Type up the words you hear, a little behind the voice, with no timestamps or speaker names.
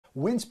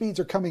Wind speeds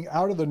are coming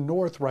out of the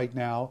north right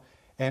now,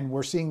 and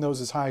we're seeing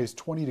those as high as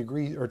 20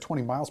 degrees or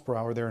 20 miles per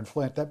hour there in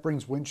Flint. That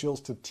brings wind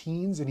chills to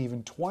teens and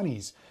even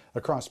 20s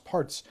across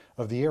parts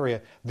of the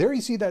area. There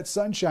you see that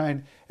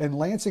sunshine, and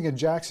Lansing and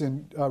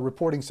Jackson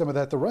reporting some of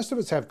that. The rest of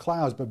us have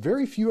clouds, but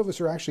very few of us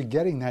are actually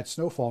getting that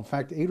snowfall. In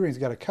fact, Adrian's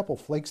got a couple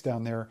flakes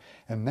down there,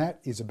 and that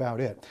is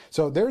about it.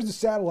 So there's the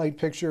satellite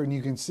picture, and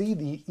you can see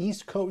the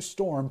East Coast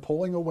storm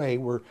pulling away.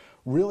 We're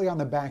really on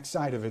the back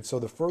side of it, so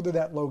the further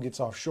that low gets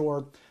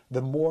offshore,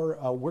 the more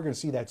we're going to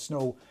see that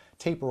snow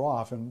taper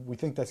off, and we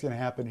think that's going to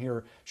happen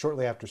here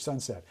shortly after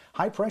sunset.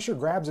 High pressure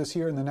grabs us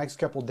here in the next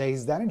couple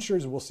days. That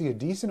ensures we'll see a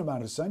decent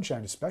amount of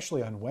sunshine,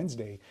 especially on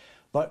Wednesday.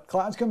 But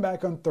clouds come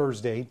back on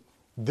Thursday.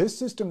 This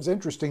system's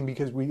interesting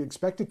because we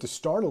expect it to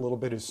start a little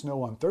bit as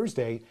snow on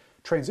Thursday,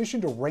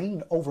 transition to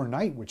rain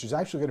overnight, which is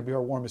actually going to be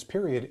our warmest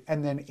period,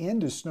 and then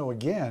end as snow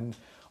again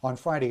on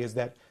Friday as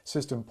that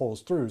system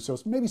pulls through. So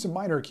it's maybe some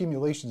minor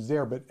accumulations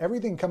there, but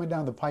everything coming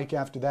down the pike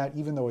after that,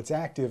 even though it's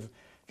active,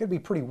 going to be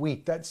pretty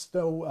weak. That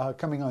snow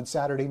coming on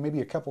Saturday,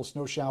 maybe a couple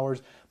snow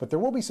showers, but there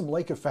will be some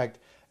lake effect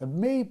and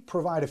may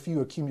provide a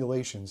few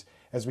accumulations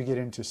as we get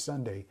into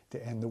Sunday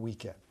to end the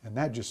weekend. And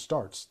that just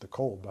starts the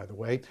cold, by the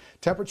way.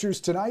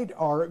 Temperatures tonight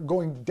are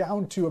going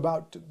down to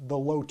about the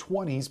low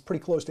 20s,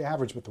 pretty close to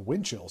average, but the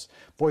wind chills,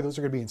 boy, those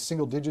are going to be in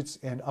single digits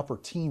and upper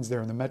teens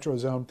there in the metro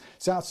zone.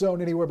 South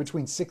zone anywhere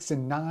between 6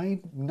 and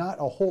 9, not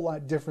a whole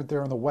lot different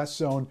there in the west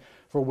zone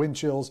for wind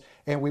chills.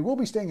 And we will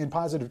be staying in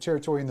positive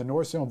territory in the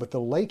north zone, but the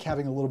lake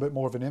having a little bit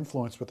more of an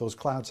influence with those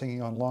clouds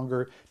hanging on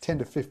longer, 10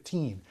 to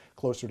 15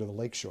 closer to the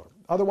lakeshore.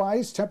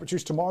 Otherwise,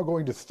 temperatures tomorrow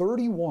going to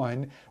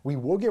 31. We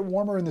will get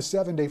warmer in the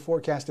 7-day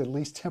forecast, at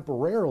least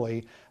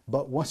temporarily,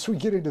 but once we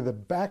get into the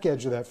back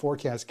edge of that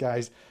forecast,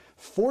 guys,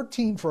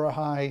 14 for a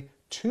high,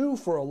 2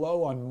 for a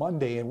low on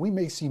Monday, and we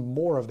may see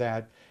more of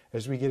that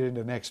as we get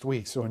into next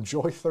week. So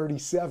enjoy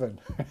 37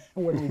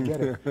 when we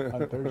get it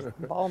on Thursday.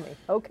 Balmy.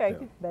 Okay,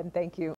 Ben, thank you.